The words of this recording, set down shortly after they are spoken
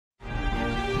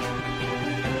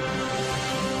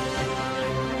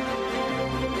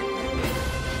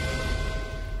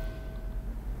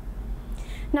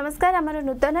नमस्कार आमर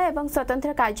नूतन एवं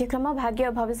स्वतंत्र कार्यक्रम भाग्य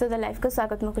भविष्य लाइव को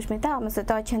स्वागत मुकुस्मिता आम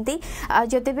सहित अच्छा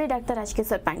ज्योतिर्विद डाक्टर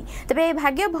राजकिशोर पाणी तेरे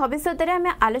भाग्य भविष्य आम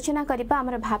आलोचना करवा आम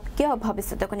भाग्य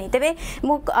भविष्य को नहीं तेरे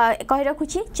मुझे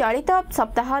रखुची चलित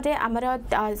सप्ताह आमर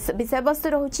विषय वस्तु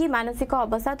रोचे मानसिक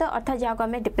अवसाद अर्थात जहाँ को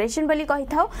आम डिप्रेशन बोली कही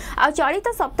था आ चलित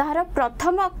सप्ताह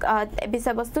प्रथम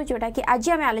विषय वस्तु जोटा कि आज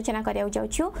आम आलोचना करा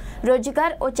जाऊँ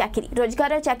रोजगार और चाकरी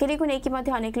रोजगार और चाकरी को लेकिन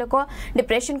अनेक लोक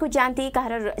डिप्रेशन को जाती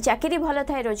कहार चाकरी भल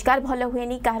थाए रोजगार भल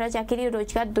हुए कहार चाकरी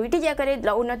रोजगार दुईटी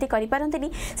जगह उन्नति करें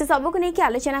से सबको लेकिन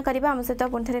आलोचना करवा आम सहित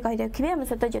पुणी थे कही रखिए आम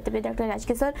सहित ज्योतिर्विद डॉक्टर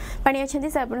राजकिशोर पाणी अच्छा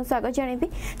से आपको स्वागत जनइबी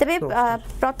तेरे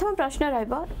प्रथम प्रश्न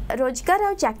रोजगार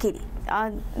और चाकरी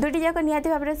दुईटी जाक निहाती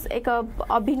भाव एक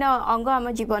अभिन्न अंग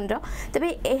आम जीवन तेरे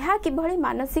यह किभली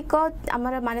मानसिक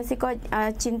आमर मानसिक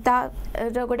चिंता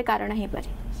गोटे कारण हो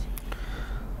पारे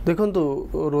देखु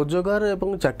रोजगार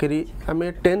एवं चाकरी आम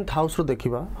 10th हाउस रो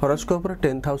देखा हॉरोस्कोप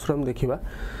 10th हाउस रो देखा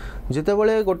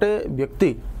जितेबाला गोटे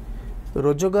व्यक्ति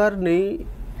रोजगार नहीं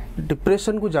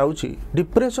डिप्रेशन को जाऊँगी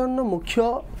डिप्रेशन मुख्य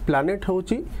प्लानेट हूँ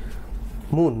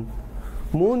मून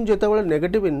मून जितेबाला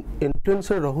नेगेटिव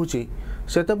इन्फ्लुएंस रोचे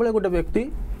से गोटे व्यक्ति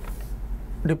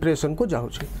डिप्रेशन को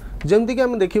जाऊँगी जमती कि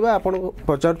आम देखा आप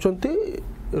पचार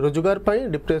रोजगार पाई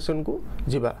डिप्रेशन को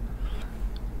जीवा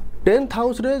 10th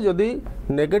हाउस रे जदि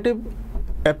नेगेटिव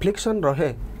एफ्लिक्शन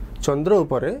रहे चंद्र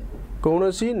उपरे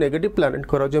कौन सी नेगेटिव प्लानेट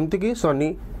कर जमती कि शनि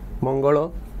मंगल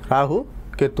राहु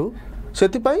केतु से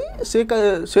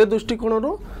दृष्टिकोण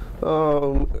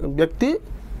व्यक्ति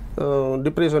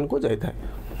डिप्रेशन को जाता है।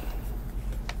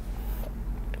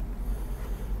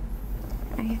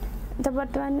 तो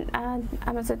बर्तमान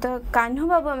आम सहित कान्हू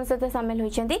बाबू आम सहित सामिल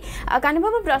होती कान्हू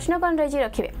बाबू प्रश्न कौन रही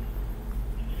रखिए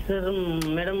सर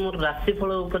मैडम मोर राशि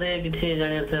फल ऊपर किसी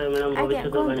जानिया था मैडम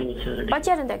भविष्यवाणी विषय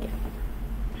पचारंत आज्ञा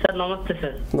सर नमस्ते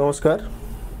सर नमस्कार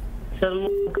सर मु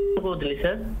कहतली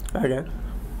सर आज्ञा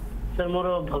सर मोर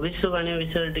भविष्यवाणी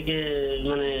विषय टिके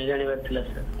माने जानिबार थिला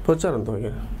सर पचारंत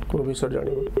आज्ञा को विषय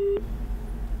जानिबो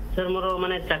सर मोर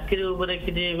माने चाकरी ऊपर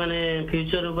किसी माने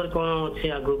फ्यूचर ऊपर कोन अछि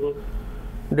आगु को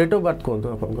डेट ऑफ बर्थ कोन तो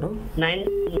आपनकर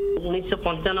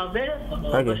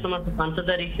 1995 अगस्त मास 5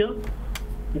 तारीख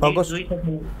अगस्त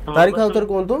तारीख उतर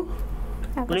कौन तो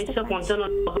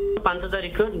 1995 5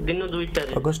 तारीख दिन 2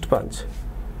 तारीख अगस्त 5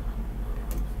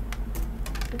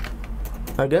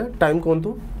 आज्ञा टाइम कौन तो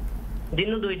दिन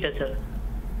 2 टा सर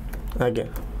आज्ञा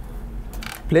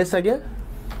प्लेस आज्ञा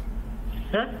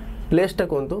सर प्लेस टा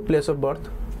कौन तो place of birth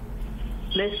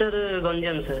place sir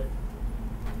Ganjam sir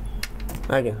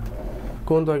आज्ञा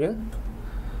कौन तो आज्ञा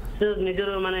सर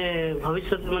निजर माने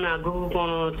भविष्य माने आगु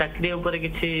कोन चाकरी ऊपर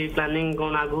किछि प्लानिंग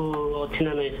कोन आगु अछि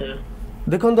ना नै सर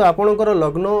देखो आपणकर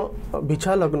लग्न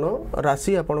बिछा लग्न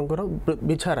राशि आपणकर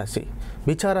बिछा राशि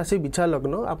बिछा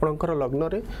लग्न आपणकर लग्न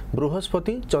रे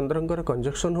बृहस्पति चंद्रंकर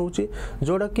कंजक्शन होउची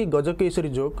जोड़ा कि गजकेसरी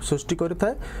योग सृष्टि करता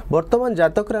है वर्तमान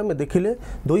जातक आम देखिले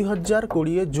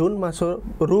 2020 जून मास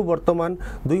रु वर्तमान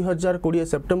 2020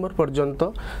 सेप्टेम्बर पर्यंत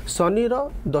शनिर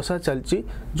दशा चलची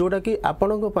जोड़ा कि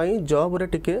आपणक पई जॉब रे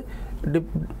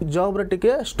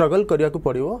टिके स्ट्रगल करिया को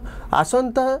पड़िवो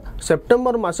आसंता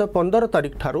सेप्टेम्बर मास 15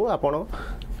 तारीख ठारू आपण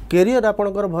कैरियर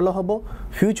आपणकर भल हम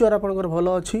फ्यूचर आपणकर भल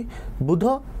अच्छी बुध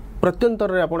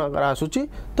प्रत्यंतर रे आपण आसुची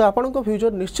तो आपणक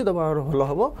फ्यूचर निश्चित भाव भल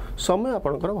हम समय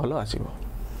आपणकर भल आसीबो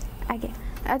आज्ञा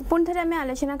पुणी थे आम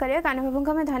आलोचना करिया कान्हू बाबू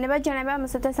को धन्यवाद जनाबा आम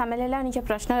सहित सामिल है निज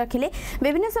प्रश्न रखिले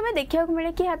विभिन्न समय देखा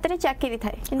मिले कि हाथ में चाकरी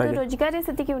थाए किंतु रोजगार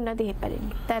से उन्नति हो पारे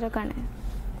तार कारण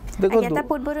देखो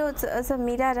पूर्व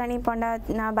मीरा रानी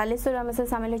पंडा बालेश्वर आम सहित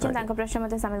सामिल होती प्रश्न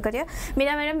मत सामिल करिया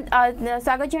मीरा मैडम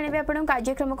स्वागत जनइबे आपण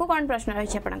कार्यक्रम को कौन प्रश्न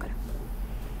रही आपनकर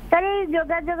सर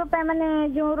जोगाजोग माने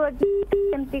जो रोज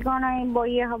केमती कोन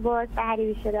बई हबो ताहारी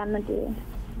विषय हम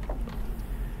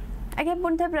आगे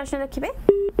पुणी थे प्रश्न रखिबे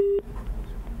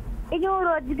ए जो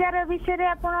रोजगार विषय रे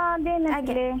आपण दे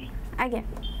नथिले आगे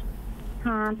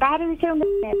हां ताहारी विषय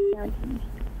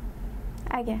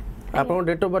आगे आपण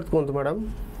डेट ऑफ बर्थ कोन तो मैडम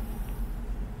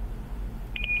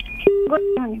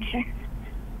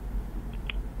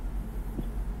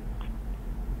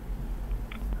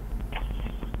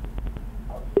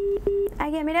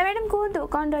आज्ञा मीरा मैडम कहतु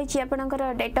कौन रही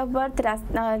आपनकर डेट ऑफ बर्थ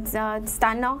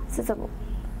स्थान से सब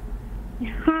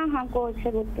हाँ हाँ कौन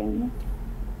से बोलते हैं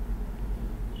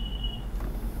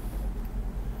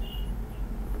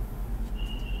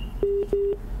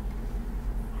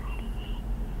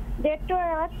डेट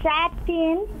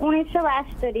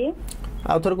 4/3/1972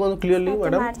 आउ थर कोन क्लियरली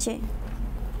मैडम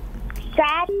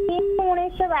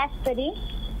 4/3/1972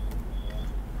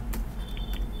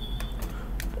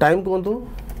 टाइम कोन तो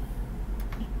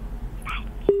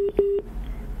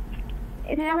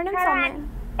मैडम समय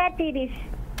 30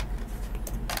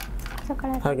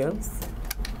 आज्ञा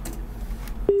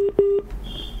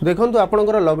देखो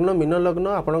आपणकर लग्न मीन लग्न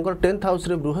आपणकर 10th हाउस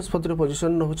रे बृहस्पति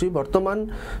पोजिशन रोचे वर्तमान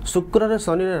शुक्र रे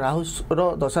शनि रे राहु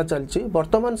दशा चलती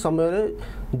वर्तमान समय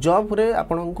रे जॉब रे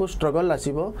आपन को स्ट्रगल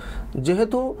आसीबो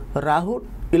जेहेतु राहु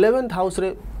 11th हाउस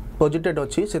रे पॉजिटिव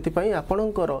अच्छी से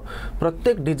आपणकर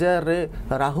प्रत्येक डिजायर रे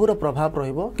राहुर प्रभाव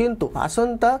रहिबो किंतु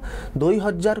आसंता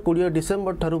 2020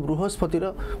 डिसेम्बर ठारू बृहस्पतिर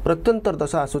प्रत्यंतर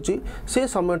दशा आसुची से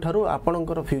समय ठारू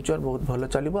आपणकर फ्यूचर बहुत भल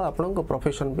चलिबो आपणकर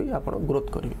प्रोफेशन भी आपण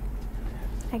ग्रोथ करिवे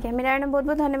आज्ञा मीरा बहुत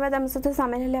बहुत धन्यवाद आम सहित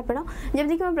सामिल हेले आपण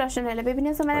जमती कि प्रश्न रहा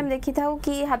विभिन्न समय हम देखी था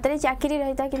कि हाथ में चाकरी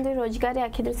रही था किंतु रोजगार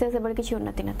आखि दृश्य से किसी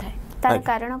उन्नति न थाए तार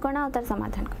कारण कौन और तार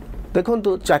समाधान कौन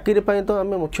देखो चाकरी तो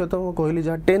आम मुख्यतः कहली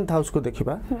जहाँ 10th हाउस को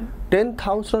देखा 10th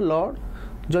हाउस लॉर्ड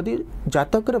जदि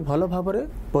जातक रे भल भाव में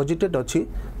पॉजिटिव अच्छी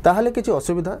ताहले किसी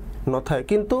असुविधा न थाए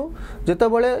किंतु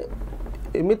जेतेबेले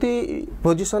एमिति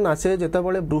पोजिशन आसे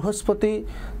जेतेबेले बृहस्पति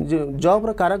जॉब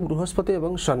र कारक बृहस्पति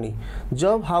एवं शनि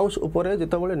जॉब हाउस उपरे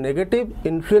जेतेबेले नेगेटिव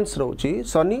इन्फ्लुएंस रहउची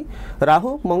शनि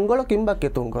राहु मंगल किंबा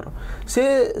केतुंकर से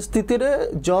स्थिति रे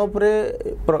जॉब रे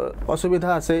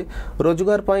असुविधा आसे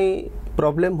रोजगार पाई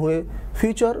प्रॉब्लम हुए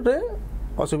फ्यूचर रे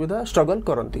असुविधा स्ट्रगल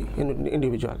करती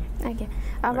इंडिविजुअल आज्ञा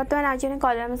बर्तमान आज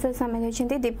कलर सहित सामिल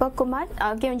होती दीपक कुमार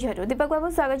केउझर दीपक बाबू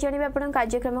स्वागत जानवे आपण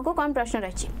कार्यक्रम को कौन प्रश्न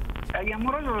रही आज्ञा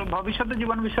मोर भविष्य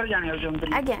जीवन विषय जानिया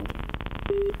चाहते आज्ञा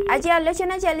आज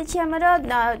आलोचना चली हमर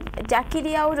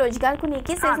चाकरी और रोजगार को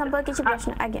लेकिन से संपर्क किसी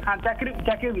प्रश्न आज्ञा हां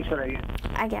चाकरी विषय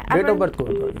आज्ञा डेट ऑफ बर्थ को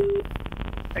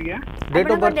आज्ञा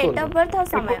डेट ऑफ बर्थ और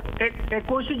समय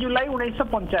 21 जुलाई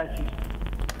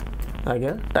 1985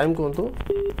 आज्ञा टाइम कहतु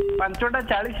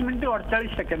 5:40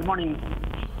 48 सेकंड मॉर्निंग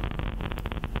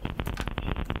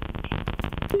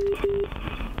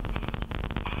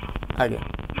आज्ञा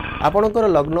आपणकर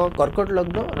लग्न कर्कट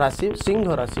लग्न राशि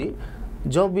सिंह राशि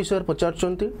जॉब विषय पचार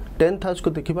 10th हाउस को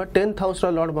देखा 10th हाउस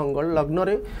लॉर्ड मंगल लग्न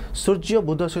रे सूर्य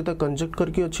बुध सहित कंजक्ट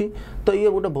करके अच्छी तो ये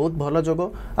गोटे बहुत भल जोग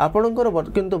आपणकर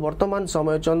किंतु वर्तमान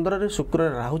समय चंद्र रे शुक्र रे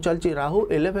Rahu चलची Rahu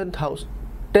 11th house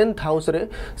 10th house रे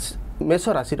मेष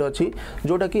राशि अच्छी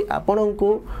जोटा कि आपण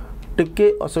को टिके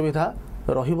असुविधा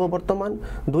रहिबो वर्तमान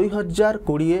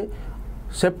 2020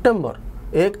 सेप्टेम्बर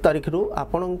 1 तारिख रु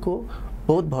आपण को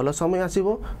बहुत भल समय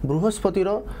आसीबो बृहस्पतिर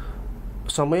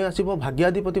समय आसीबो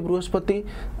भाग्याधिपति बृहस्पति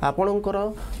आपणकर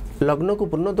लग्न को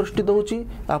पूर्ण दृष्टि दउची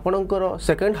आपणकर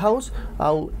 2nd हाउस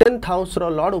आउ 10th हाउस रो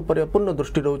लॉर्ड ऊपर पूर्ण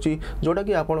दृष्टि रहउची जोटा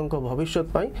कि आपणक भविष्य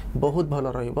पई बहुत भल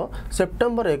रहिबो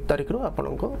सेप्टेम्बर 1 तारिख रु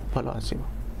आपणक भल आसीबो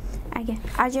आज्ञा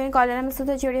आज कलर आम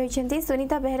सहित जोड़ी होती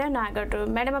सुनीता बेहरा नयागढ़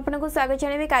मैडम आपको स्वागत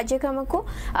जानवे कार्यक्रम को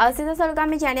सीधा सड़क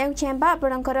आम जाना चाहबा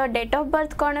आपंकर डेट ऑफ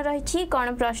बर्थ कौन रही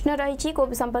कौन प्रश्न रही कौ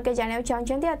संपर्क जाना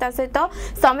चाहते सहित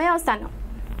समय और स्थान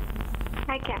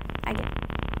आज्ञा आज्ञा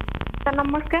सर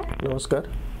नमस्कार नमस्कार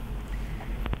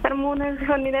सर मो नाम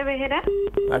सुनीता बेहरा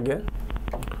आज्ञा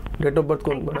डेट ऑफ बर्थ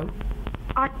कौन मैडम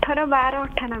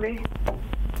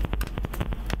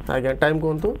 18/12/98 आज्ञा टाइम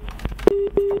कहतु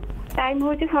टाइम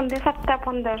होची संध्या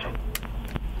 7:15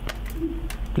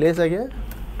 प्लेस आज्ञा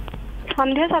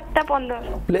संध्या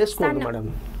 7:15 प्लेस कौन मैडम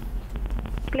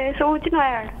प्लेस होची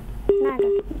नयागढ़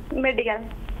मेडिकल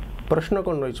प्रश्न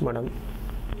कौन रही मैडम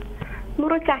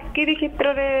मोर चाकरी क्षेत्र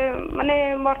रे माने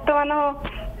वर्तमान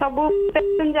सब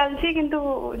टेंशन चलछि किंतु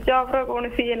जॉब रो कोन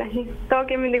सी नाही तो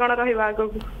केमिति कोन रहिबा आगो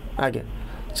आज्ञा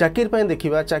चाकरी पाई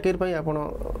देखिबा चाकरी पाई आपण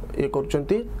ये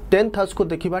करचंती 10th हाउस को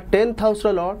देखिबा 10th हाउस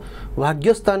रो लॉर्ड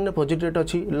भाग्य स्थान ने पॉजिटिव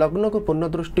अछि लग्न को पूर्ण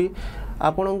दृष्टि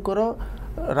आपणकर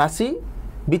राशि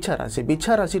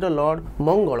बिछा राशि रो लॉर्ड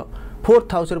मंगल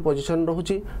 4th हाउस रे पोजीशन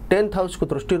रहउची 10th हाउस को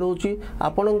दृष्टि रहउची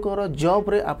आपणकर जॉब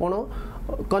रे आपण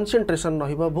कंसंट्रेशन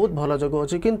रहिबा बहुत भल जग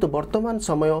अछि किंतु वर्तमान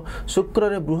समय शुक्र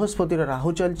रे बृहस्पति रे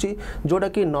राहु चलची जोडा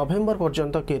कि नवेम्बर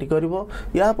पर्यंत केरी करिवो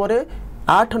या परे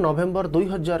 8 नवेम्बर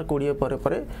 2020 पर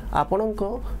आपणक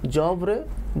जॉब रे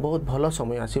बहुत भल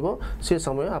समय आसीबो से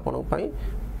समय आपण पई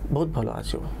बहुत भल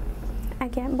आसीबो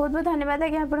आज्ञा बहुत बहुत धन्यवाद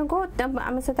आज्ञा आपको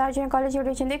आम सहित आज कॉलेज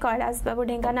जोड़ी कैलाश बाबू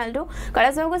ढेंकानाल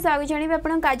कैलाश बाबू को स्वागत जानवे आप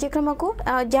कार्यक्रम को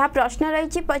जहाँ प्रश्न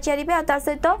रही पचारे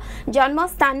सहित जन्म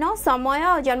स्थान समय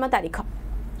और जन्म तारीख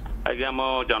आज्ञा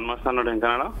मो जन्म स्थान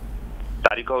ढेंकानाल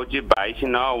तारीख हूँ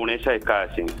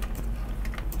 22/9/1981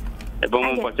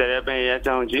 एवं पचारे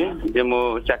चाहूँगी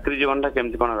मो चाकरी जीवन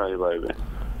केमती कौन रही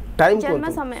टाइम जन्म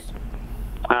समय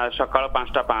सकाळ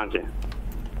 5:05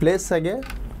 प्लेस आज्ञा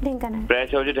ढेंकानाल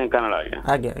प्लेस होची ढेंकानाल आज्ञा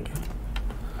आज्ञा आज्ञा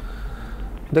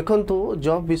देखंतु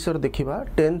जॉब विषय देखिबा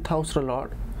 10th हाउस रो लॉर्ड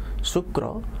शुक्र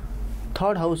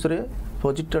 3rd हाउस रे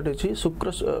पॉजिटिव अछि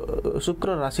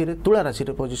शुक्र राशि रे तुला राशि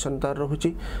रे पोजीशन तार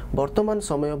रहुची वर्तमान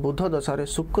समय बुध दशा रे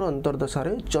शुक्र अंतर्दशा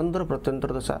रे चंद्र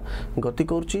प्रत्यंतर दशा गति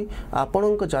करूची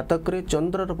आपणक जातक रे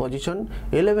चंद्र रो पोजीशन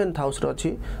 11th हाउस रे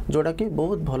अछि जोडा कि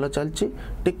बहुत भलो चलची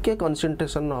टिके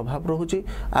कंसंट्रेशन अभाव रहुची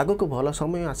आगो को भलो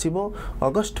समय आसीबो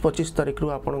अगस्त 25 तारिख रु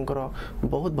आपणकर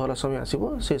बहुत भलो समय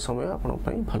आसीबो से समय आपण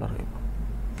पई भलो रहइबो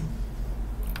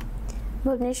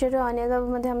भुवनेश्वर अनिल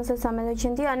बाबू सामिल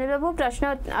होती अनिल बाबू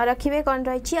प्रश्न रखिए कौन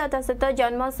रही सहित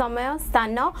जन्म समय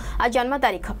स्थान आ जन्म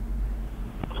तारीख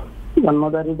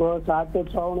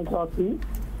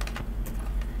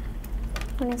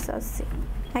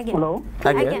 7/6/1980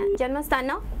 आज्ञा जन्म स्थान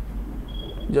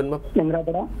जन्म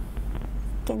केन्द्रापड़ा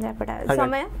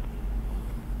समय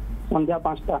संध्या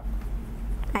 5टा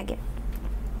आज्ञा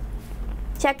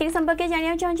चाकरी संपर्क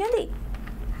जानिया चाहते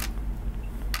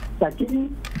चाकरी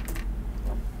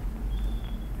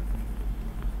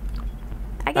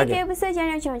आगे के विषय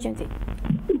जानिया चाहते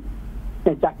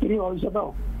चाकरी भविष्य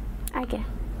आगे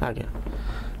आगे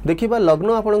देखिबा लग्न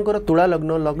आपणकर तुला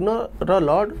लग्न रो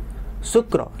लॉर्ड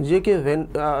शुक्र जे के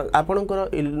आपणकर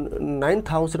 9th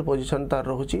हाउस रे पोजीशन तार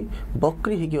रहुची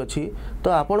बकरी हिगी अछि तो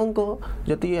आपणको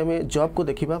जति हमें जॉब को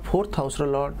देखिबा 4th हाउस रो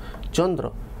लॉर्ड चंद्र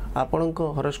आपणको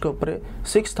हॉरोस्कोप रे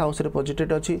 6th हाउस रे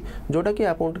पॉजिटिव अछि जोटा कि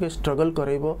आपन के स्ट्रगल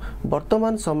करैबो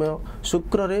वर्तमान समय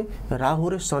शुक्र रे राहु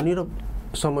रे शनि रो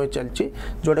समय चलची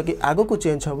जोटा कि आगो को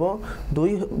चेंज हबो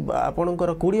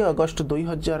आपणकर 20 अगस्त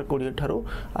 2020 ठारू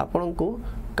आपणको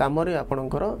काम रे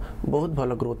आपणकर बहुत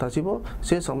भलो ग्रोथ आसीबो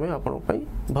से समय आपण पई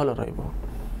भलो रहइबो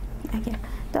आज्ञा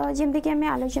तो जमती कि आम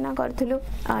आलोचना करूँ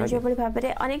जो भाव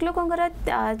में अनेक लोकर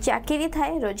चाकरी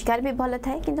थाए रोजगार भी भल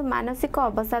थाए किंतु मानसिक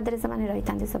अवसाद से रही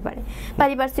था सब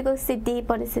पारिपार्श्विक स्थिति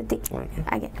परिस्थिति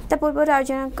आज्ञा तो पूर्व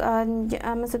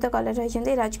आम सहित कलर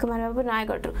रही राजकुमार बाबू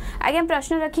नयगढ़ आज्ञा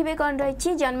प्रश्न रखिए कौन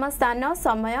रही जन्म स्थान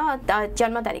समय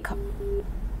जन्म तारीख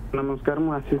नमस्कार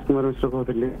मु आशीष कुमार मिश्र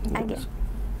कहते आज्ञा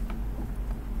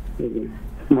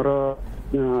मोर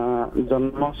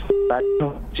जन्म तारीख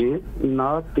होची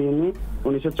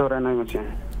 9/3/1994 मसीहा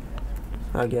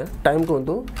आज्ञा टाइम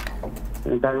कहतु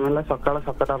टाइम है सकाळ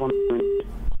 7:15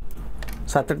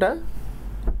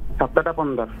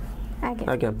 7:15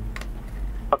 आज्ञा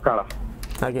सकाळ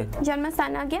आज्ञा जन्म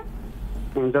स्थान आज्ञा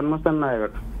जन्म स्थान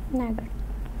नयगढ़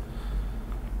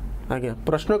आज्ञा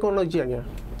प्रश्न कौन अछि आज्ञा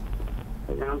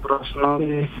प्रश्न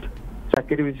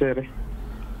चाकरी विषय रे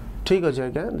ठीक अच्छे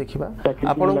आज्ञा देखा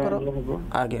आपणकर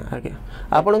आज्ञा आज्ञा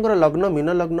आपणकर लग्न मीन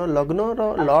लग्न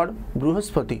लॉर्ड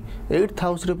बृहस्पति 8th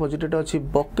हाउस रे पॉजिटिव अच्छी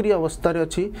बकरी अवस्था रे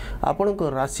अच्छी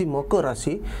आपणकर राशि मकर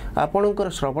राशि आपणकर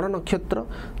श्रवण नक्षत्र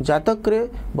जातक रे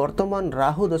वर्तमान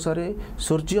राहु दशा रे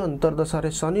सूर्य अंतर्दशा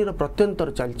रे शनि रो प्रत्यंतर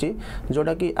चलची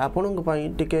जोटा कि आपणक पई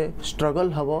टिके स्ट्रगल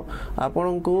हबो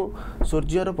आपणको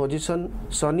सूर्य रो पोजीशन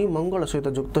शनि मंगल सहित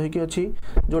युक्त होकी अछि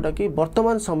जोटा कि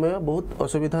वर्तमान समय बहुत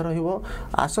असुविधा रहिबो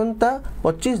आसन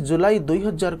 25 जुलाई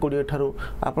 2020 ठारू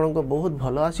आपनको बहुत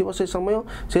भलो आसीबो से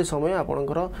समय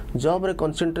आपनकर जॉब रे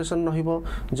कंसंट्रेशन रहिबो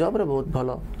जॉब रे बहुत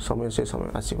भलो समय से समय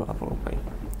आसीबो आपन पई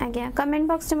आज्ञा कमेंट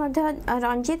बॉक्स में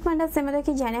रंजित पंडा से मतलब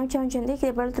कि जाना चाहते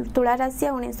केवल तुला राशि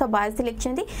 1982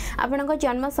 लिखते आपन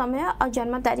जन्म समय और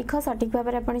जन्म तारीख सठिक भाव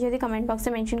में आप कमेंट बॉक्स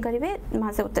में मेंशन करेंगे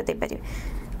वहाँ से उत्तर दे पारे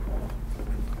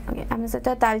आम सहित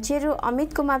तालचेर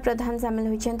अमित कुमार प्रधान सामिल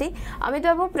होती अमित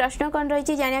बाबू प्रश्न कौन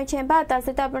रही जाना चाहबा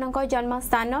सहित आप जन्म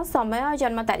स्थान समय और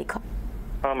जन्म तारीख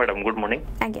हाँ मैडम गुड मॉर्निंग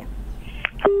आज्ञा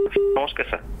नमस्कार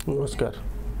सर नमस्कार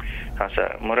हाँ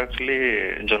सर मोर एक्चुअली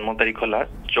जन्म तारीख है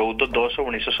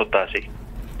 14/10/1987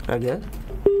 आज्ञा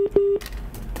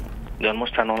जन्म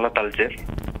स्थान होला तालचेर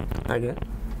आज्ञा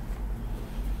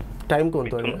टाइम कौन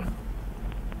तो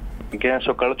आज्ञा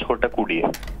सकाळ 6:20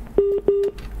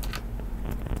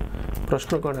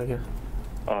 प्रश्न कौन आज्ञा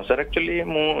सर एक्चुअली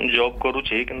मु जॉब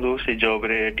करूची किंतु से जॉब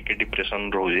रे टिके डिप्रेशन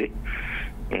रोजी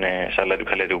माने सैलरी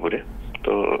फैलरी ऊपर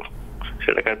तो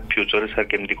सेटा का फ्यूचर सर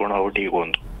केमती कोन हो ठीक कोन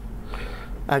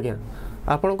आज्ञा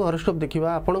आपण को हॉरोस्कोप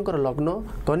देखिबा आपणकर लग्न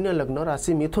कन्या लग्न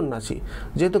राशि मिथुन राशि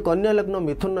जेतु कन्या लग्न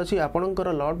मिथुन राशि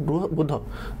आपणकर लॉर्ड बुध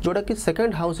जोटा कि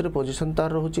 2nd हाउस रे पोजीशन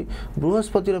तार रहउची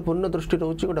बृहस्पति रे पूर्ण दृष्टि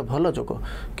रहउची गोटा भलो जोग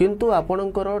किंतु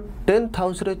आपणकर 10th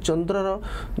हाउस रे चंद्र रो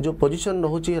जो पोजीशन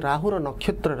रहउची राहु रो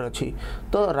नक्षत्र रे अछि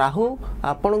तो राहु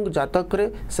आपण जातक रे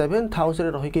 7th हाउस रे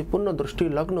रहि कि पूर्ण दृष्टि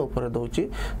लग्न ऊपर दउची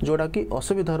जोटा कि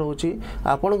असुविधा रहउची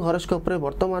आपण हॉरोस्कोप रे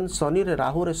वर्तमान शनि रे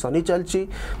राहु रे शनि चलची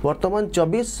वर्तमान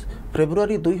 24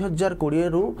 फेब्रुआरी 2020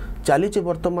 रु चली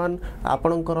वर्तमान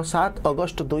आपणकर 7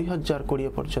 अगस्त 2020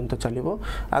 पर्यंत चलो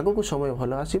आगो को समय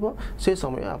भल आसीबो से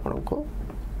समय आपणको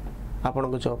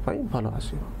जॉब पाई भल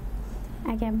आसीबो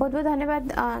आज्ञा बहुत बहुत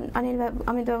धन्यवाद अनिल बाबू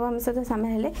अमित बाबू हम सहित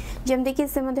सामिल हेले जमती कि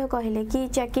से कहले कि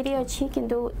चाकरी अच्छी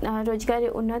किंतु रोजगार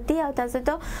उन्नति आ सहित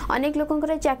अनेक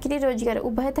लोकंकर चाकरी रोजगार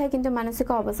उभय थाए किंतु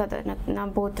मानसिक अवसाद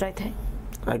बहुत रही थाए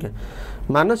आज्ञा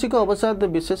मानसिक अवसाद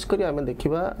विशेष कर आम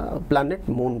देखा प्लानेट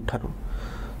मून ठारू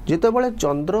जितेबाला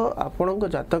चंद्र आपण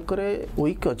जातक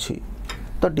वीक अच्छी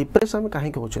तो डिप्रेशन आम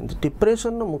कहीं कहते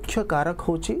डिप्रेशन मुख्य कारक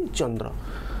हूँ चंद्र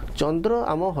चंद्र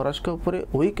आम हॉरोस्कोप रे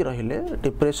वीक रहिले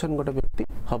डिप्रेशन गोटे व्यक्ति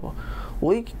हम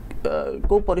वीक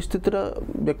को परिस्थितिर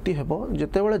व्यक्ति हेबो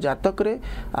जेतेबेले जातक रे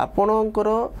आपणकर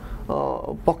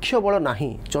पक्ष बल नाही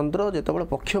चंद्र जेतेबेले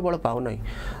पक्ष बल पाउ नाही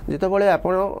जेतेबेले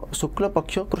आपण शुक्ल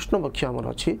पक्ष कृष्ण पक्ष हमर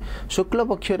अछि शुक्ल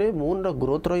पक्ष रे मून रो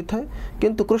ग्रोथ रही थाए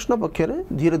किंतु कृष्ण पक्ष रे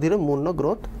धीरे धीरे मून रो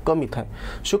ग्रोथ कमी थाए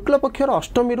शुक्ल पक्ष रो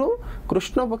अष्टमी रो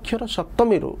कृष्ण पक्ष रो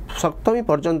सप्तमी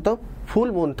पर्यंत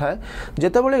फुल मून थाए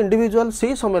जेतेबेले इंडिविजुअल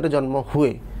से समय जन्म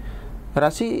हुए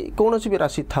राशि कौन भी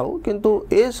राशि थाउ किंतु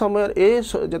ए समय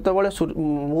जेतेबेले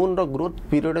मून रो ग्रोथ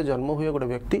पीरियड जन्म हुए गोटे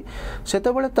व्यक्ति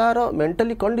सेतेबेले तार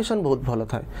मेंटली कंडीशन बहुत भल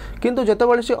थाए किंतु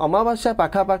जेतेबेले से अमावास्या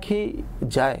पाखापाखी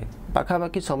जाए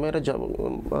पाखापाखी समय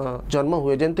जन्म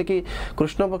हुए जमती कि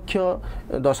कृष्ण पक्ष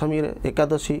दशमी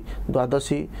एकादशी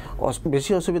द्वादशी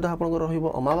बेसी असुविधा आपको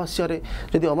अमावास्या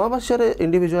यदि अमावास्या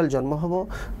इंडिविजुअल जन्म हम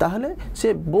ताहले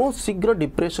से बहुत शीघ्र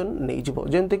डिप्रेशन नहीं जीवो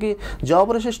जमती कि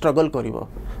जॉब रे से स्ट्रगल करिवो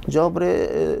जॉब रे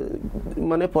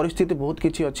माने परिस्थिति बहुत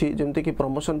किछि अछि जमती कि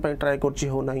प्रमोशन पे ट्राई करछि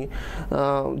हो नाही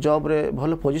जॉब रे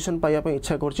भल पोजीशन पाइया पे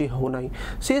इच्छा करछि हो नाही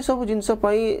से सब जिंस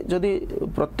पई जदि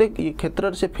प्रत्येक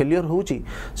क्षेत्र से फेलियर होउछि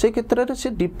से क्षेत्र से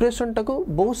डिप्रेशन टाको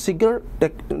बहुत शीघ्र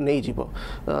नहीं जीव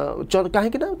कहीं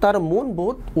तार मून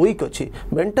बहुत वीक अच्छी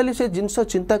मेंटली से जिनस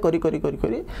चिंता करी करी करी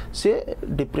करी से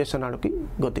डिप्रेशन आड़ की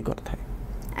गति करता है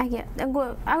आज्ञा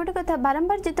आ गोटे कथा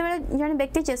बारंबार जितेबाला जन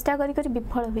व्यक्ति चेष्टा करी करी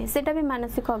विफल हुए सेटा भी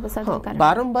मानसिक अवसाद कारण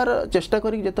बारंबार चेष्टा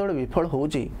करी जितेबाला विफल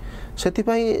होउची सेति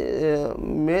पई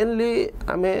मेनली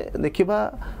आमे देखिबा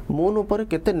मून ऊपर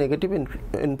केते नेगेटिव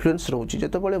इन्फ्लुएंस रहउची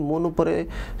जितेबाला मून ऊपर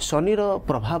शनि रो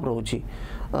प्रभाव रहउची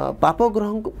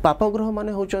पापग्रह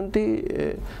माने होचंती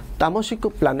तामसिक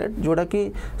प्लानेट जोड़ा कि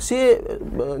सी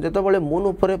जितेबाला मून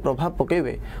ऊपर प्रभाव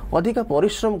पकेबे अधिका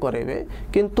परिश्रम करेबे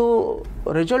किंतु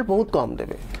रिजल्ट बहुत कम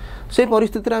देबे से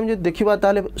परिस्थिति आम देखा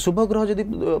ताले शुभ ग्रह जदि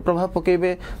प्रभाव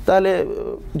पकेबे ताले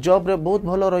जॉब रे बहुत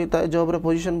भल रही है जॉब रे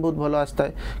पोजीशन बहुत भल आसता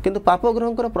है किंतु पाप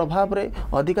ग्रह प्रभाव रे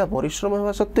अधिका परिश्रम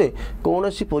होगा सत्वे कौन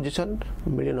सी पोजीशन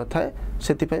मिल न थाए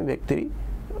से व्यक्ति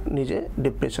निजे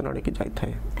डिप्रेशन आड़ की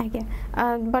जाए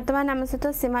आज्ञा वर्तमान आम सहित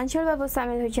सीमांचल बाबू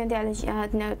सामिल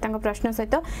होती प्रश्न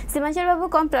सहित सीमांचल बाबू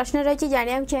कौन प्रश्न रही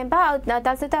जाना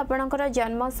चाहिए सहित आपणकर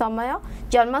जन्म समय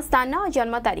जन्म स्थान और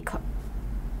जन्म तारीख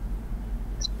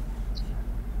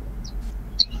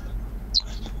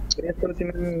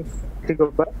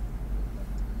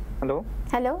हेलो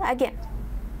हेलो आज्ञा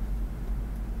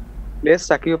प्लेस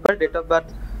साखीगोपाल डेट ऑफ बर्थ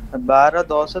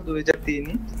 12/10/2003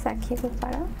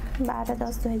 साखीगोपाल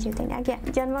 12/10/2003 आज्ञा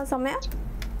जन्म समय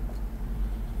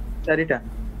 4टा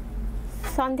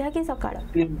संध्या की सकाळ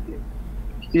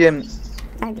पीएम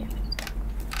आज्ञा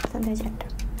संध्या 4टा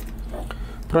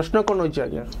प्रश्न कोन होची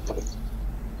आज्ञा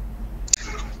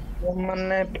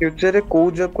माने फ्यूचर रे को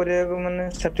जॉब करिया को माने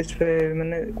सैटिस्फाई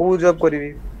माने को जॉब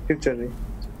करिवि फ्यूचर रे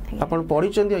आपण पढी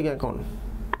चंदी आज्ञा कोन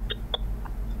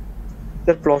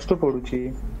सर +2 पढुची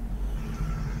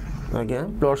आज्ञा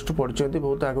 +2 पढ़ते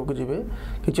बहुत आगे को जीवे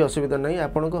किसी असुविधा नहीं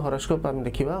आपण हॉरोस्कोप आम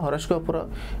देखा हॉरोस्कोप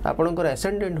आपणकर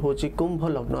एसेंडेंट होची कुंभ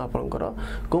लग्न आपणकर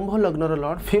कुंभ लग्नर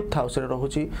लॉर्ड 5th हाउस रे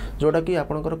रहूची जोड़ा कि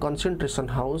आपणकर कंसंट्रेशन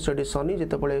हाउस सेठी शनि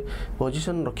जेतेबेले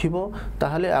पोजीशन रखिबो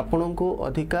ताहाले आपणको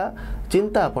अधिका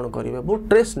चिंता आपण करिवे बहुत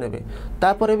स्ट्रेस नेबे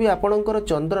तापरे भी आपणकर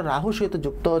चंद्र राहु सहित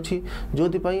युक्त अछि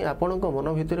जोदि पई आपणको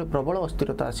मन भितरे प्रबल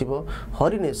अस्थिरता आसीबो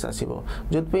हरिनेस आसीबो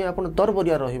जोदि पई आपण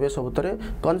तरबरिया रहिबे सबतरे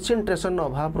कंसंट्रेशन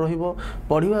अभाव रहिबो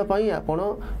पढ़िबा पई आपण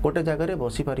गोटे जगह रे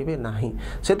बसी पारिबे नाही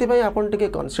सेति पई आपण टिके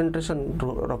कंसंट्रेशन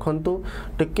रखंतु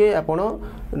टिके आपण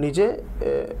निजे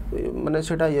माने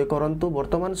सेटा ये करंतु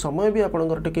वर्तमान समय भी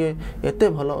आपणकर टिके एते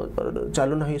भलो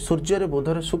चालू नाही सूर्य रे बुध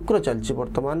रे शुक्र चलची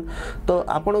वर्तमान तो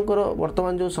आपणकर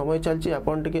वर्तमान जो समय चलची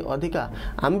आपण टिके अधिका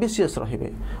एम्बिशियस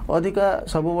रहिबे अधिका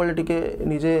सब बेले टिके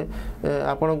निजे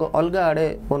आपणको अलगा आडे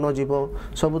मन जीवो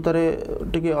सबतरे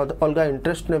टिके अलगा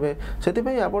इंटरेस्ट नेबे सेति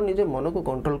पई आपण निजे मन को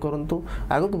कंट्रोल करंतु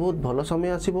आगो बहुत भलो समय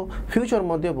आसीबो फ्यूचर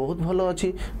मध्ये बहुत भलो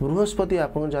अछि बृहस्पति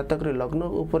आपन जातक रे लग्न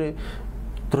ऊपर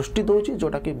दृष्टि दोची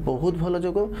जोटा कि बहुत भलो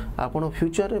जगो आपण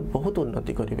फ्यूचर रे बहुत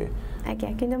उन्नति करिवे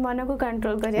आज्ञा किंतु मन को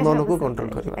कंट्रोल करिया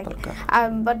दरकार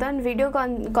वर्तमान वीडियो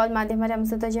कॉल माध्यम रे हम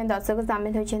सहित जे दर्शक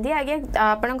शामिल होइछन्ती आज्ञा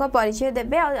आपण को परिचय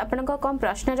देबे और आपण को कम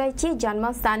प्रश्न रहिछि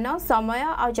जन्म स्थान समय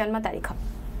और जन्म तारीख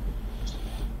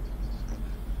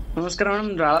नमस्कार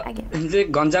मैडम जे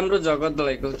गंजाम रो जगत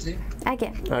दलाई कहूची आज्ञा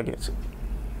आज्ञा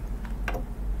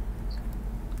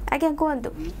आज्ञा कोंतु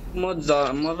मोर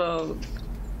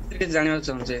के जानिबा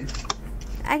चाहूचे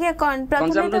आज्ञा कोन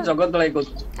गंजाम रो जगत दलाई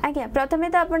कहूची आज्ञा प्रथमे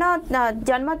तो आपण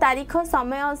जन्म तारीख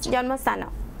समय जन्म स्थान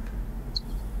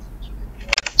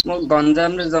मो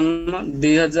गंजाम रे जन्म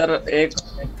 2001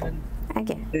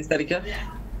 आज्ञा 23 तारीख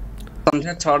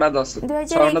संध्या 6:10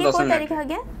 2001 को तारीख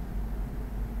आज्ञा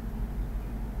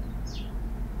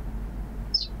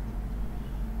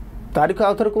तारीख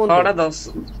आउथर कोन 6:10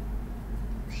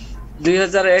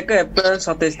 2001 अप्रैल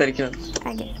 27 तारीख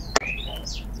आज्ञा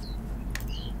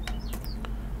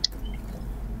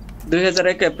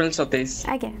 2001 अप्रैल 27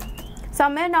 आज्ञा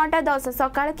समय 9:10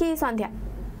 सकाळ की संध्या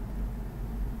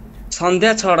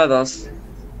संध्या 6:10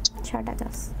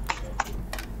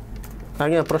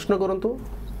 आज्ञा प्रश्न करंतु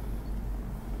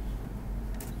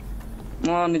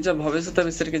मो निज भविष्य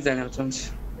विषय के जानिबा चाहूची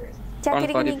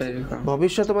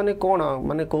भविष्य माने कौन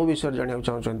माने को विषय जानिया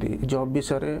चाहछंती जॉब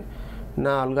विषय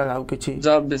ना अलगा आउ किछि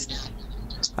जॉब विषय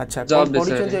अच्छा जॉब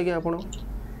पढिछंती आगे आपण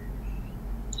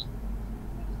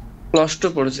 +2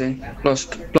 पढुछे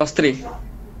 +3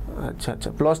 अच्छा अच्छा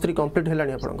 +3 कंप्लीट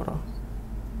हेलानी आपनकर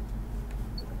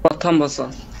प्रथम वर्ष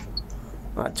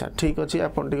अच्छा ठीक अच्छे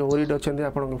आपन टिके वरीड अच्छे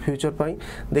आपन फ्यूचर पाई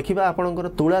देखिबा आपनकर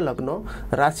तुला लग्न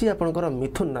राशि आपनकर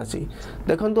मिथुन राशि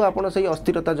देखंतु आपन सही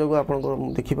अस्थिरता जगो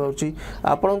आपनकर देखि पाउची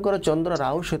आपनकर चंद्र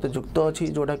राहु सहित युक्त अछि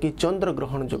जोडा कि चंद्र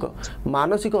ग्रहण जग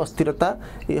मानसिक अस्थिरता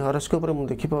ए हॉरोस्कोप रे मु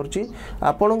देखि पाउची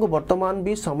आपनको वर्तमान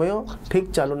भी समय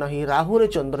ठीक चालू नाही राहु रे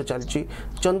चंद्र चलची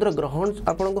चंद्र ग्रहण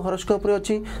आपनको हॉरोस्कोप रे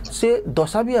अछि से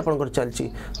दशा भी आपनकर चलची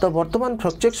तो वर्तमान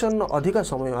फ्लक्चुएशन अधिका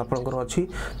समय आपनकर अछि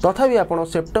तथापि आपन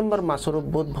सेप्टेम्बर मासरो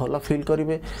बहुत भल फील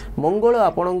करेंगे मंगल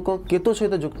आपणको केतु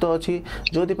सहित युक्त अच्छी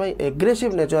जो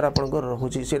एग्रेसिव नेचर आपंकर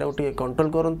रोचे से कंट्रोल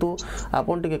करूँ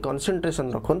आपन टे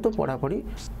कनसेंट्रेशन रखु पढ़ापढ़ी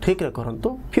ठीक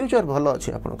करूँ फ्यूचर भल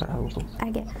अच्छी आपंकर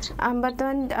आज्ञा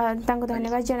बर्तमान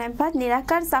धन्यवाद जनाबा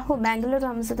निराकार साहू बेंगलोर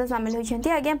हम सहित सामिल होती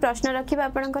आज्ञा प्रश्न रखा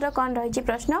आपंकर कौन रही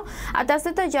प्रश्न आ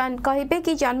सहित कहे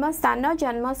कि जन्म स्थान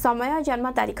जन्म समय जन्म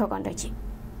तारीख कौन रही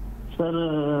सर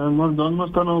मोर जन्म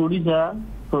स्थान ओडिशा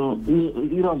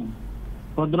इरम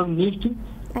भद्रक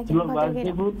डिस्ट्रिक्ट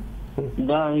बाजीपुर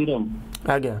गाँव इरम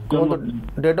आज्ञा कोन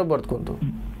date of birth cone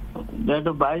date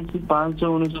of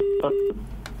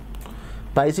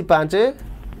 22/5/1997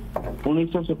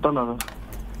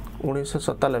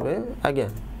 22/5/1997 आज्ञा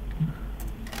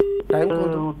टाइम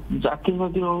कोन जाकी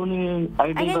मती होनी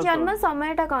आईडी आज्ञा जन्म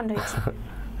समयटा कोन रही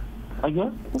आज्ञा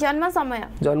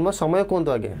जन्म समय कोन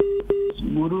तो आज्ञा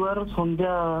गुरुवार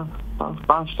संध्या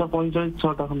 5:45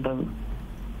 6टा घंटा में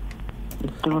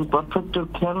तो परफेक्ट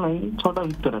ख्याल नहीं 6टा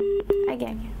भीतर आज्ञा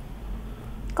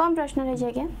कौन प्रश्न रही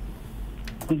आज्ञा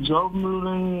जॉब मिलु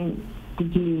नहीं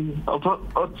किछि ऑफर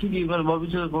अछि कि मतलब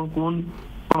भविष्य कोन कोन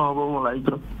हबो मो लाइफ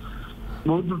रो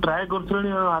बहुत ट्राई करथलनी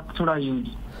हाथ छडा यूज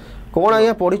कोन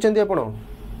आया पढि चंदी आपण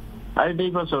आईटी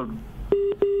पास आउट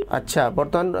अच्छा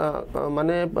बर्तमान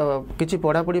माने किछि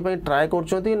पढ़ा पढ़ी पई ट्राई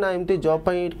करछोती ना एमती जॉब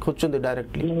पई खोजछोती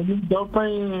डायरेक्टली जॉब पई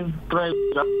ट्राई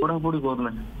पढ़ा पढ़ी करना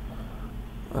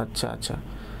अच्छा अच्छा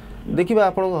देखिबा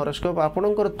आपन हॉरोस्कोप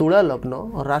आपनकर तुला लग्न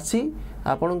राशि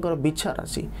आपनकर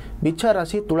बिच्छा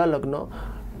राशि तुला लग्न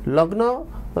लग्न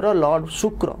रो लॉर्ड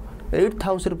शुक्र 8th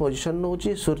हाउस रे पोजीशन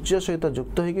नउची सूर्य सहित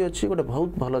युक्त होगी अछि गोटे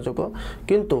बहुत भल जग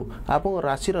किंतु आपन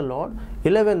राशि रो लॉर्ड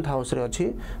 11th हाउस रे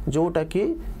अछि जोटा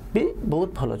कि भी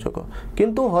बहुत भल जग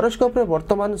किंतु हॉरोस्कोप रे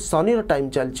वर्तमान शनि रो टाइम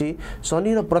चलची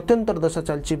शनि रो प्रत्यंतर दशा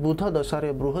चलची बुध दशा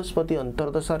रे बृहस्पति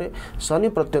अंतर्दशा रे शनि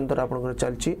प्रत्यंतर आपनकर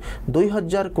चलची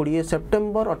 2020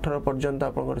 सेप्टेम्बर 18 पर्यंत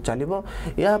आपनकर चलिबो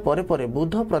या परे परे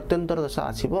बुध प्रत्यंतर दशा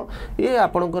आसीबो ए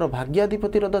आपनकर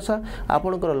भाग्याधिपति रो दशा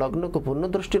आपनकर लग्न को पूर्ण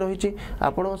दृष्टि रहिची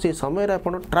आपन से समय रे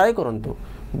आपन ट्राई करंतु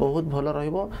बहुत भल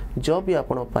रहइबो जॉब भी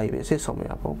आपन पाइबे से समय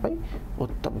आपन पई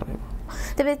उत्तम रहइबो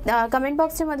तबे कमेंट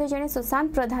बॉक्स रे जने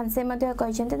सुशांत प्रधान से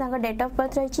कहते डेट ऑफ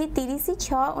बर्थ रही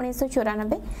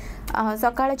 30/6/1994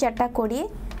 सकाळ 4:20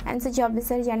 एंड से जॉब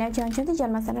विषय जानिया चाहते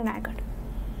जन्मस्थान नयगढ़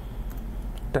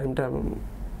टाइम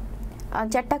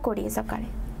 4:20 सकाळ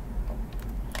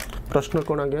प्रश्न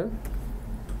कोन आ गया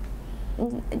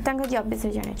जॉब विषय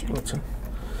जानिया चाहते अच्छा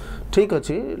ठीक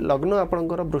अच्छे लग्न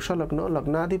आपणकर वृष लग्न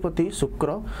लग्नाधिपति शुक्र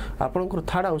आपणकर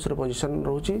 3rd हाउस रे पोजीशन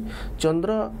रोची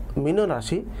चंद्र मीन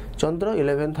राशि चंद्र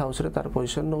 11th हाउस रे तार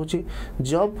पोजीशन रोची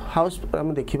जॉब हाउस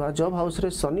हम देखिबा जॉब हाउस रे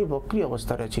शनि वक्री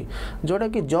अवस्था रे अछि जोटा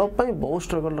कि जॉब पई बहुत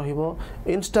स्ट्रगल रहिबो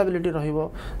इनस्टेबिलिटी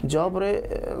रहिबो जॉब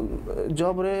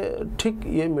रे ठीक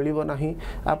ये मिलिबो नाही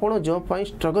आपण जॉब पई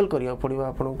स्ट्रगल करिया पड़िबो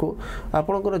आपनको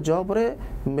आपणकर जॉब रे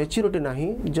मैच्योरिटी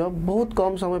नाही जॉब बहुत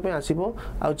कम समय पे आसीबो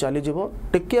आ चली जिवो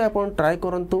टिके आप आपण ट्राए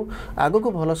करंतु आगो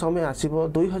को भलो समय आसीबो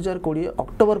 2020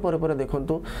 अक्टोबर पर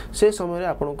देखंतु से समय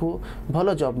आपको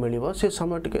भलो जॉब मिलिबो से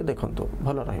समय टिके देखंतु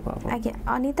भलो रहइबो आगे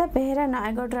अनिता बेहरा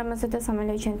नायगढ़ हम सहित समय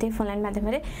लेछंती फोन लाइन माध्यम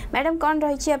रे मैडम कोन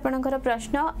रहिछि आपनकर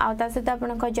प्रश्न आ ता सहित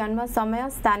आपनकर जन्म समय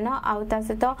स्थान आ ता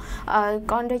सहित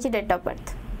कोन रहिछि डेट ऑफ बर्थ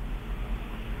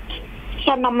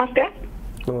सर नमस्कार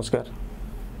नमस्कार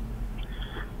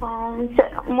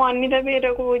मु अनिता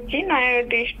बेहरा को होछि नया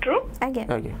डिस्ट्रिक्ट रो आगे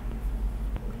आगे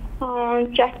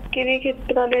चाकरी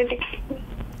क्षेत्र रे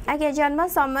आगे जन्म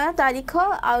समय तारीख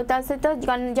आ ता सहित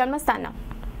जन्म स्थान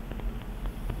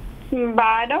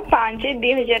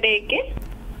 12/5/2001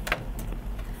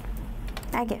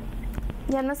 आगे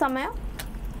जन्म समय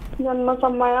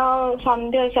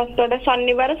संध्या 7टा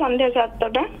शनिवार संध्या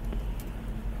 7टा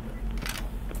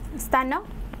स्थान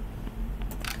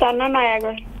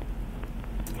नयागढ़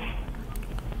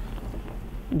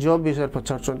जॉब विषय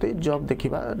पचार जॉब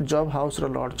देखा जॉब हाउस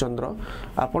लॉर्ड चंद्र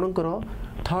आपणकर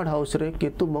थर्ड हाउस रे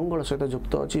केतु मंगल सहित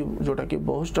युक्त अच्छी जोटा कि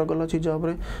बहुत स्ट्रगल अच्छी जॉब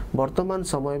रे वर्तमान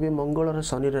समय भी मंगल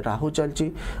शनि रे राहु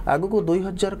चलती आगु को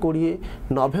 2020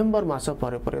 नवेम्बर मास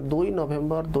पर 2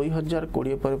 नवेम्बर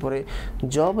 2020 पर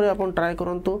जॉब रे अपन ट्राए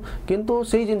करंतु किंतु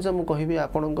सेही जिनस मु कहबी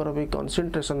आपणकर भी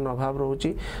कंसंट्रेशन अभाव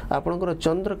रहउची आपणकर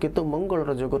चंद्र केतु मंगल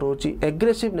रो जोग रहउची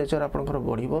एग्रेसिव नेचर आपणकर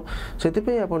बढ़िबो सेति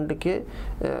पे आपण टिके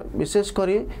विशेष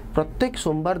करी प्रत्येक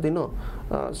सोमवार दिन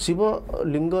शिव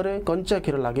लिंग रे कंचा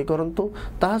क्षीर लागि करंतु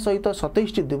ता सहित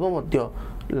 27 दिव मध्य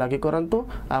लागि करंतु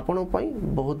आपण पई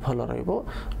बहुत भलो रहइबो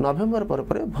नवेम्बर पर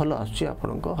भलो आछि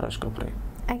आपणक हॉरोस्कोप रे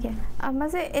आगे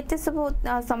हमसे एते सब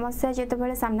समस्या जेते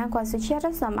बेले सामना को आसुछि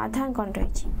यार समाधान कोन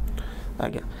रहि छी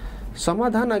आगे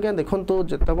समाधान आगे देखंतु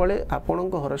जेते बेले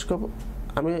आपणक हॉरोस्कोप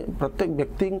आमे प्रत्येक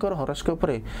व्यक्तिंकर हॉरोस्कोप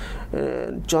रे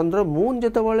चंद्र मून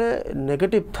जेते बेले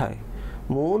नेगेटिव थाए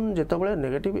मून जेते बेले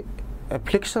नेगेटिव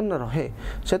एफ्लिक्शन रहे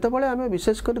सेते बेले आमे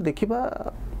विशेष कर देखिबा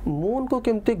मून को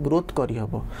केमती ग्रोथ करी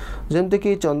हबो जेमते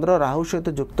कि चंद्र राहु सहित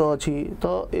युक्त अछि तो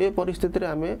ए परिस्थिति रे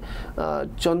आमे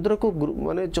चंद्र को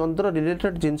माने चंद्र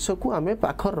रिलेटेड जिंस को आमे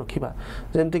पाखर रखिबा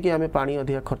जेमते कि आमे पानी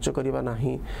अधिक खर्च करिबा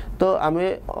नाही तो आमे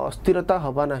अस्थिरता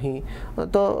हबा नाही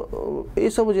तो ए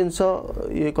सब जिंस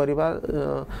ये करिबा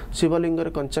शिवलिंग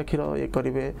रे कंचा क्षीर ये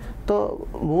करिवे तो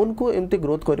मून को एमती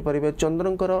ग्रोथ करि परिबे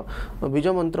चंद्रंकर बीज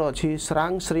मंत्र अछि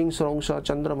श्रांग श्रींग श्रौंग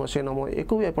चंद्रमसे नमो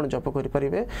एको भी आपण जप करि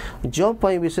परिबे जॉब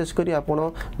पई विशेष करी आपण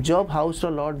जॉब हाउस रो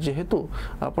लॉर्ड जेहेतु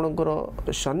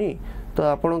आपणकर शनि तो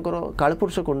आपणकर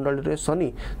कालपुरुष कुंडली रे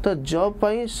शनि तो जॉब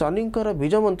पई शनिकर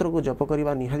बीज मंत्र को जप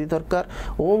करिबा निहाती दरकार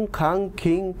ओम खांग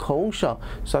खिंग खौंश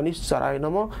शनि सराय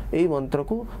नमो एई मंत्र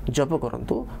को जप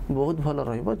करंतु बहुत भलो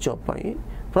रहइबो जॉब पई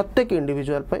प्रत्येक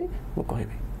इंडिविजुअल पई मु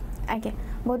कहबी आगे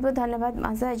बहुत बहुत धन्यवाद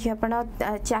मासा आज आपण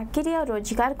चाकरी और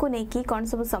रोजगार को लेकिन कौन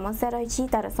सब समस्या रही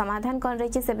तार समाधान कौन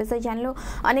रही से विषय जानलु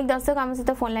अनेक दर्शक आम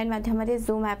सहित फोन लाइन माध्यम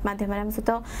जूम ऐप माध्यम आम सहित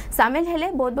सामिल हेले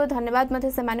बहुत बहुत धन्यवाद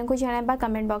मते से मानकु जणाबा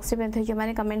कमेंट बॉक्स रे जो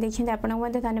माने कमेंट दैछिन आपण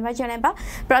मते धन्यवाद जणाबा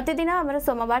प्रतिदिन हमर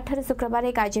सोमवार ठारे शुक्रवार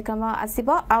ए कार्यक्रम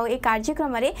आसीबो आ ए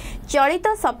कार्यक्रम रे चलित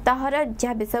सप्ताह रे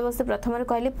जे विषय वस्तु प्रथम रे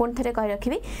कहली पुन थरे कहि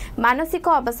रखिबी मानसिक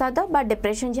अवसाद बा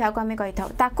डिप्रेशन जाको हमें कहि थाउ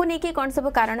ताकू नेकी कोन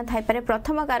सब कारण थाइ पारे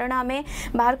प्रथम कारण हमें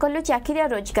बाहर कलु चाकरी और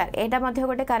रोजगार एटा मध्य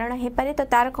गोटे कारण हे पारे तो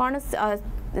तार कौन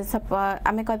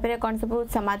आमे कहि पारे कौन सब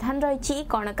समाधान रही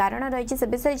कौन कारण रही से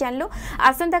विषय जानलु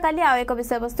आसंता काली आ एक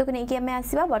विषय वस्तु को लेकिन आमे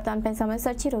आसीबा वर्तमान पे समय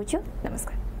सच्ची रहउछु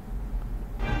नमस्कार।